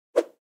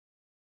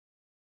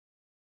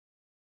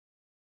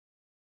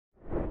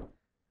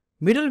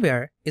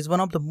Middleware is one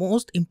of the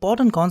most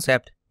important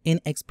concepts in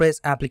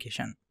Express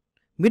application.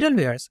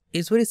 Middlewares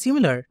is very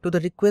similar to the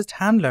request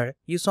handler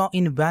you saw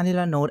in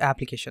vanilla Node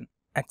application,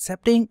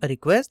 accepting a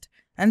request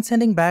and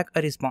sending back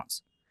a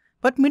response.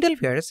 But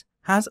middlewares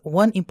has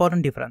one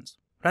important difference.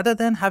 Rather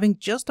than having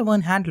just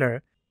one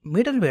handler,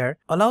 middleware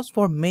allows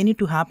for many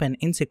to happen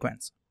in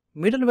sequence.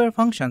 Middleware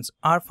functions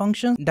are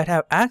functions that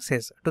have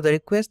access to the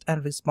request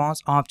and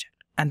response object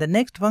and the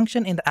next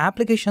function in the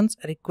application's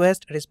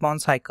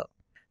request-response cycle.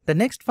 The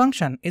next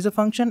function is a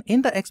function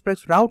in the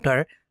Express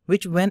router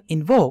which, when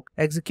invoked,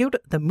 execute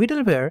the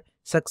middleware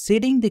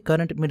succeeding the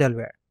current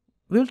middleware.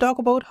 We will talk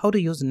about how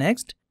to use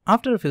next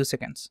after a few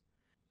seconds.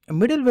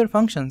 Middleware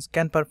functions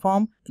can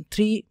perform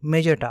three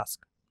major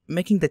tasks: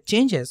 making the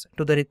changes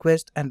to the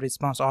request and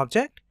response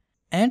object,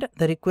 end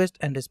the request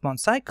and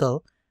response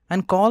cycle,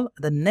 and call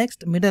the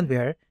next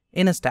middleware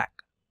in a stack.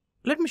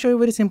 Let me show you a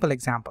very simple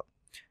example.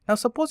 Now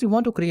suppose you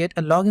want to create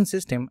a login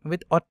system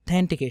with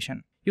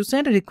authentication. You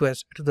send a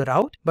request to the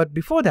route, but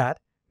before that,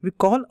 we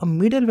call a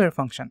middleware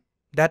function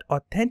that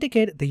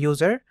authenticates the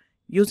user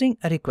using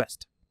a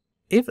request.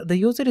 If the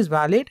user is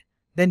valid,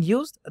 then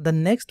use the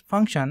next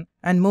function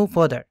and move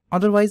further,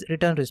 otherwise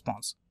return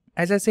response.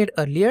 As I said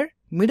earlier,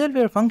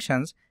 middleware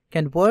functions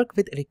can work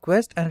with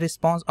request and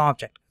response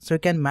object, so you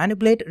can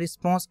manipulate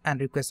response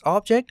and request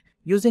object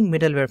using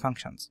middleware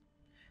functions.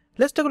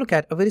 Let's take a look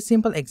at a very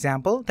simple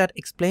example that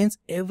explains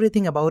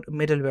everything about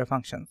middleware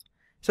functions.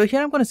 So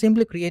here I'm going to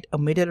simply create a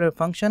middleware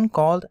function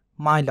called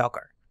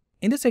myLogger.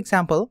 In this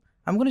example,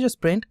 I'm going to just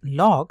print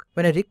log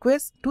when a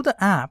request to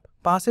the app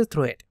passes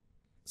through it.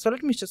 So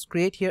let me just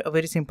create here a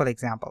very simple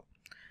example.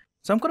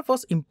 So I'm going to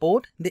first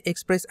import the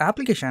Express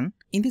application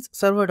in this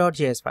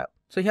server.js file.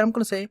 So here I'm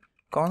going to say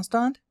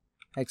constant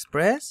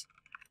express,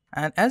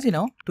 and as you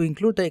know, to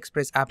include the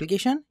Express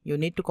application, you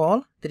need to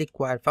call the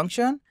required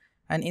function,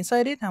 and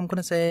inside it I'm going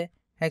to say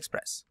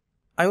Express.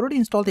 I already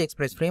installed the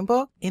Express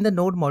framework in the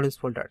Node modules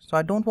folder, so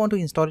I don't want to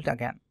install it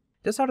again.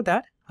 Just out of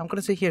that, I'm going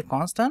to say here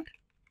constant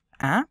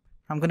app.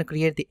 I'm going to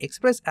create the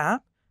Express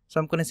app. So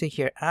I'm going to say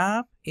here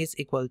app is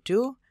equal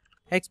to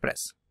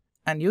Express.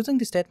 And using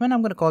this statement,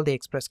 I'm going to call the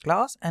Express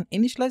class and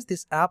initialize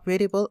this app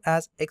variable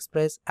as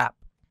Express app.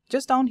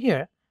 Just down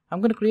here, I'm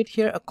going to create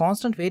here a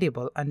constant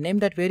variable and name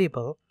that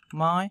variable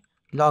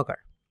myLogger.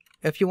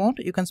 If you want,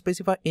 you can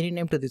specify any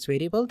name to this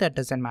variable, that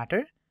doesn't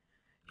matter.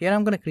 Here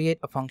I'm going to create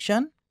a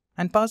function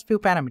and pass few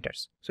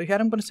parameters. So here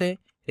I'm going to say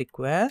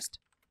request,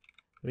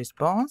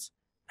 response,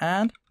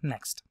 and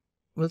next.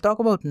 We'll talk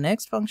about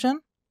next function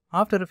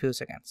after a few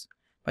seconds.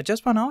 But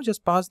just for now,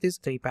 just pass these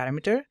three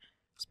parameters,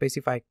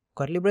 specify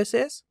curly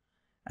braces,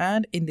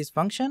 and in this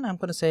function, I'm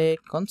going to say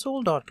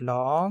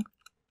console.log,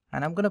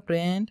 and I'm going to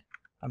print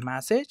a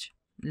message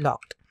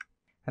logged.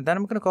 And then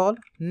I'm going to call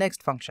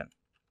next function.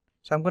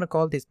 So I'm going to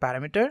call this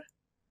parameter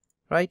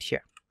right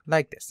here,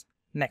 like this,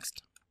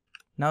 next.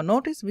 Now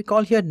notice we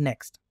call here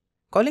next.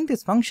 Calling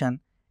this function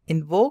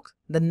invokes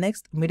the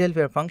next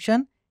middleware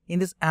function in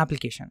this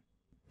application.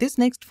 This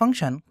next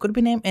function could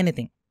be named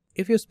anything.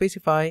 If you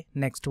specify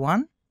next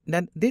one,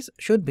 then this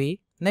should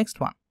be next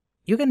one.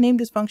 You can name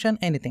this function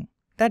anything,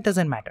 that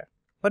doesn't matter.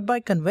 But by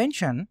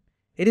convention,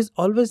 it is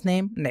always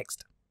named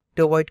next.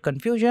 To avoid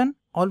confusion,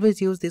 always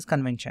use this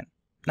convention.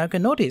 Now you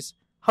can notice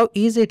how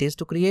easy it is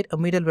to create a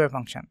middleware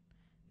function.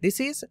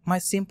 This is my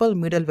simple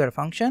middleware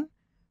function,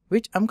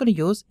 which I'm going to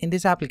use in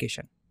this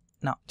application.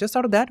 Now, just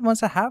out of that,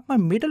 once I have my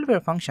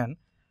middleware function,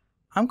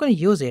 I'm going to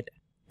use it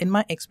in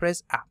my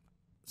Express app.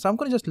 So I'm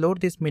going to just load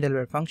this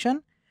middleware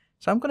function.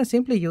 So I'm going to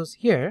simply use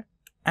here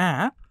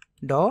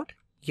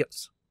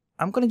app.use.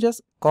 I'm going to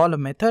just call a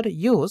method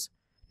use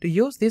to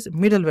use this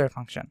middleware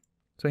function.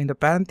 So in the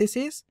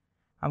parentheses,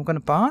 I'm going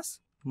to pass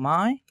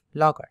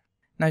myLogger.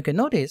 Now you can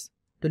notice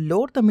to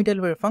load the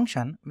middleware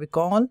function, we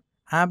call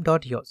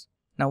app.use.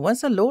 Now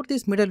once I load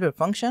this middleware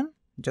function,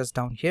 just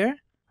down here,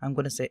 I'm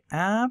going to say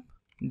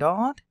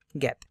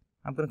app.get.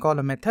 I'm going to call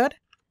a method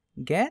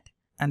get,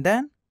 and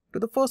then to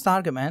the first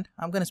argument,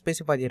 I'm going to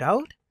specify the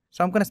route.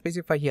 So I'm going to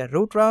specify here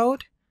root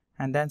route,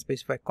 and then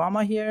specify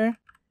comma here,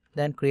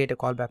 then create a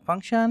callback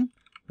function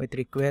with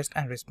request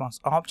and response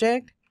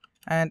object.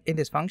 And in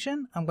this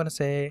function, I'm going to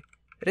say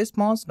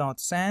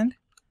response.send,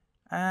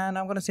 and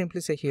I'm going to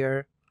simply say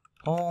here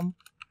home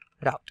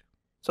route.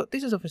 So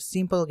this is a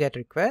simple get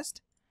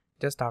request.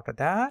 Just after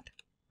that,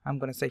 I'm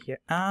going to say here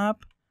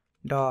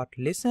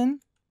app.listen,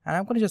 and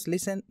I'm going to just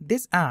listen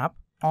this app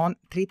on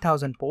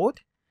 3000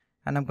 port,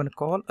 and I'm going to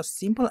call a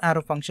simple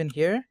arrow function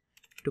here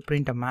to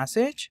print a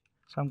message.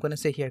 So I'm going to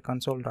say here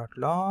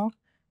console.log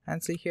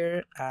and say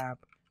here app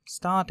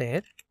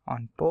started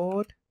on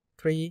port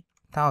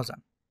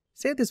 3000.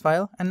 Save this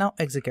file and now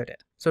execute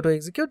it. So to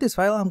execute this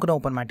file, I'm going to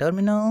open my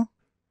terminal,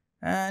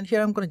 and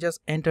here I'm going to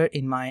just enter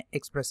in my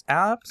Express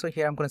app. So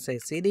here I'm going to say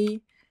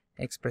cd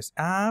Express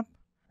app,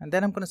 and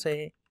then I'm going to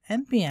say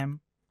npm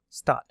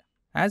start.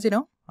 As you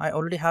know, I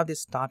already have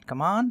this start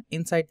command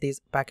inside this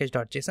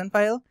package.json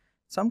file.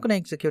 So I'm going to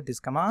execute this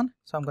command.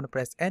 So I'm going to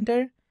press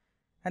enter,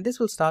 and this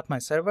will start my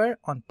server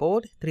on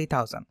port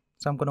 3000.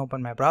 So I'm going to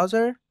open my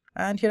browser,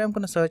 and here I'm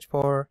going to search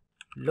for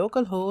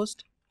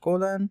localhost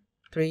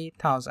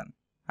 :3000.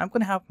 I'm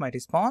going to have my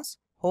response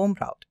home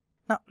route.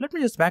 Now let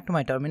me just back to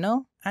my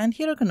terminal, and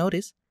here you can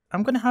notice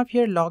I'm going to have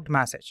here logged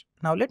message.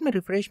 Now let me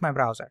refresh my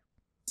browser.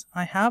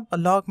 I have a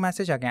log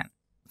message again.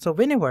 So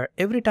whenever,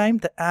 every time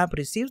the app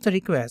receives the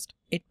request,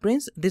 it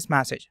prints this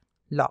message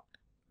logged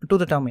to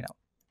the terminal.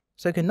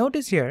 So you can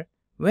notice here,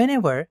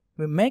 whenever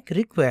we make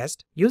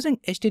request using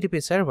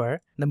HTTP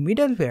server, the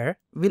middleware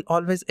will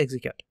always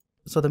execute.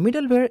 So the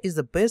middleware is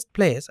the best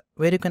place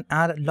where you can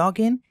add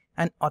login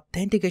and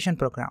authentication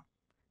program.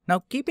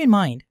 Now keep in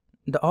mind,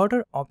 the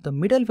order of the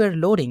middleware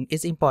loading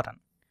is important.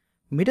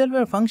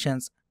 Middleware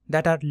functions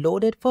that are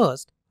loaded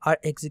first are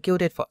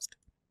executed first.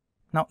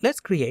 Now let's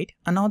create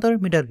another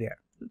middleware.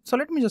 So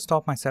let me just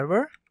stop my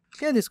server,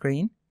 clear the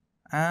screen,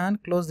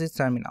 and close this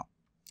terminal.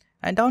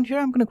 And down here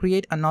I'm going to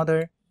create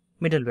another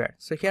middleware.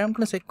 So here I'm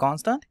going to say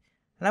constant,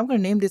 and I'm going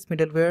to name this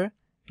middleware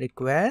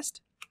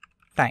request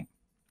time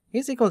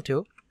is equal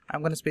to,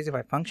 I'm going to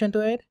specify function to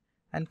it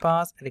and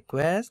pass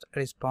request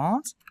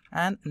response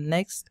and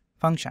next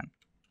function.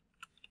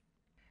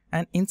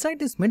 And inside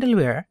this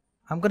middleware,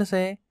 I'm going to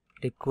say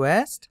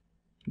request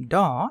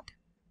dot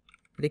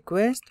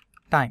request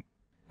time.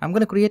 I'm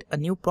going to create a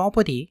new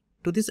property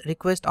to this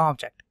request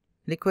object,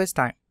 request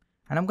time,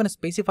 and I'm going to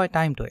specify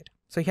time to it.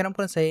 So here I'm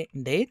going to say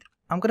date.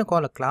 I'm going to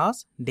call a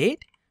class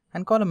date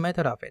and call a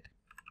method of it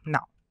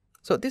now.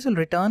 So this will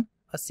return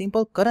a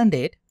simple current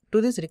date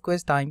to this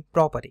request time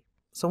property.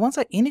 So once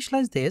I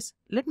initialize this,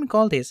 let me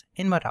call this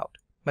in my route.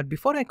 But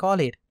before I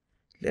call it,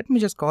 let me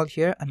just call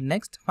here a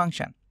next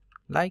function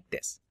like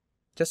this.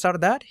 Just so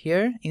that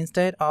here,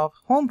 instead of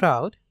home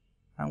route,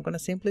 I'm going to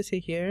simply say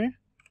here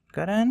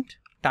current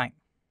time,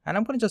 and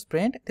I'm going to just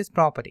print this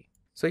property.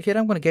 So here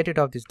I'm going to get rid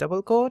of this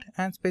double quote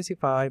and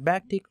specify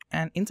backtick,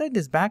 and inside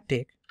this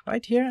backtick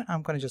right here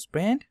I'm going to just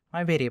print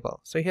my variable.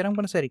 So here I'm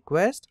going to say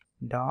request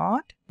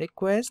dot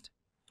request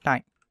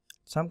time.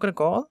 So I'm going to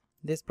call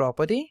this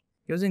property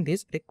using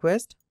this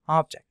request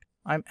object.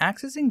 I'm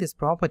accessing this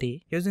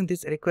property using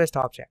this request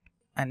object.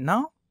 And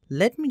now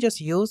let me just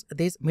use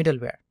this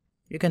middleware.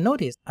 You can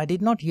notice I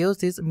did not use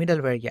this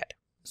middleware yet.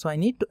 So I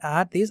need to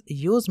add this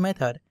use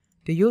method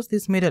to use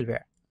this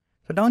middleware.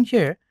 So down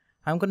here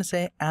I'm going to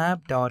say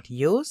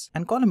app.use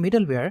and call a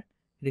middleware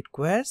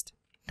request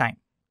time.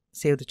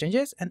 Save the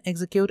changes and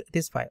execute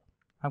this file.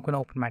 I'm going to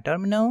open my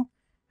terminal,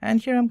 and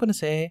here I'm going to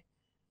say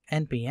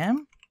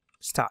npm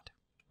start.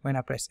 When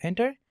I press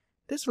enter,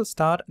 this will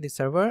start the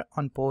server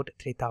on port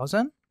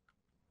 3000.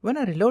 When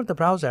I reload the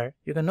browser,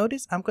 you can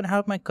notice I'm going to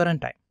have my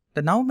current time.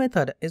 The now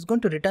method is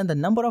going to return the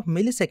number of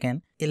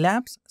milliseconds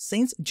elapsed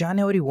since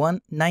January 1,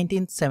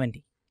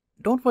 1970.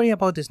 Don't worry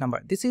about this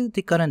number. This is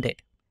the current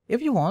date.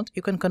 If you want,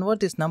 you can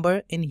convert this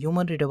number in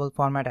human readable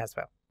format as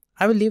well.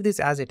 I will leave this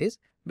as it is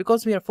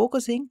because we are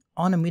focusing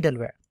on a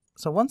middleware.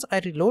 So once I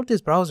reload this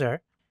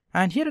browser,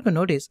 and here you can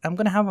notice I'm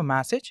going to have a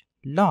message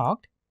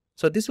logged.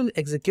 So this will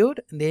execute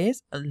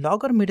this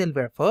logger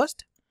middleware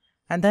first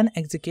and then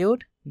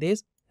execute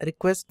this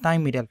request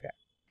time middleware.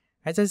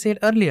 As I said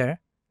earlier,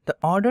 the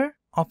order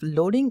of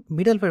loading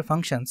middleware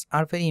functions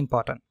are very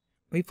important.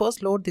 We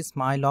first load this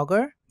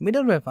mylogger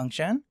middleware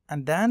function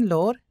and then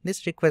load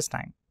this request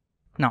time.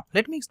 Now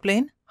let me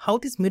explain how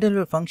these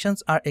middleware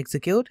functions are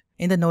executed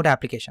in the Node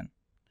application.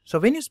 So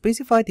when you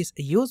specify this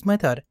use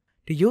method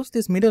to use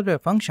this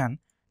middleware function,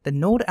 the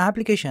Node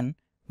application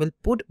will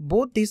put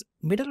both these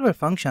middleware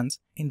functions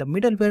in the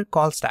middleware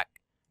call stack.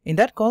 In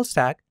that call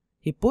stack,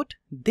 he put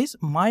this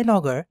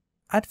mylogger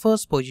at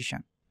first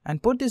position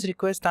and put this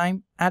request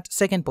time at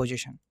second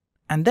position.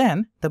 And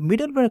then the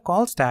middleware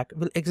call stack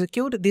will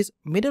execute these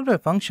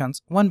middleware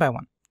functions one by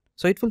one.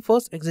 So it will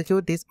first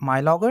execute this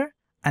mylogger,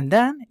 and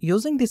then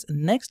using this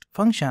next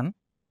function,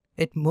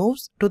 it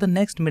moves to the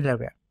next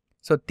middleware.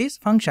 So this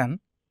function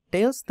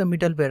tells the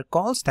middleware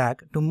call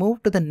stack to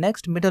move to the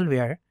next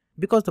middleware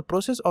because the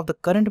process of the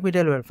current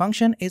middleware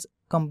function is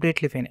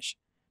completely finished.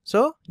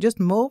 So just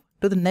move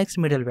to the next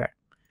middleware.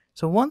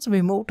 So once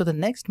we move to the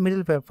next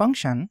middleware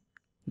function,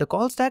 the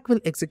call stack will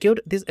execute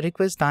this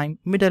request time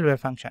middleware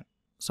function.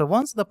 So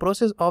once the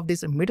process of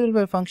this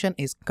middleware function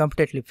is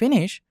completely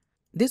finished,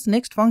 this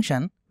next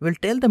function will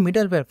tell the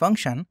middleware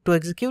function to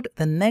execute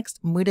the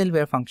next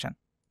middleware function.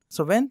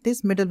 So when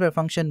this middleware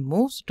function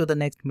moves to the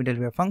next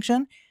middleware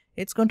function,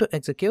 it's going to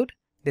execute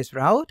this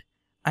route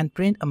and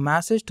print a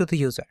message to the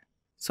user.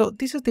 So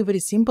this is the very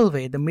simple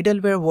way the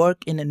middleware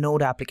work in a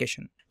Node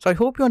application. So I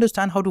hope you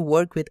understand how to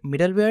work with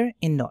middleware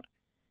in Node.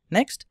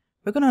 Next,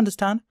 we're going to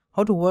understand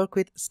how to work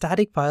with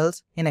static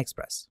files in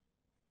Express.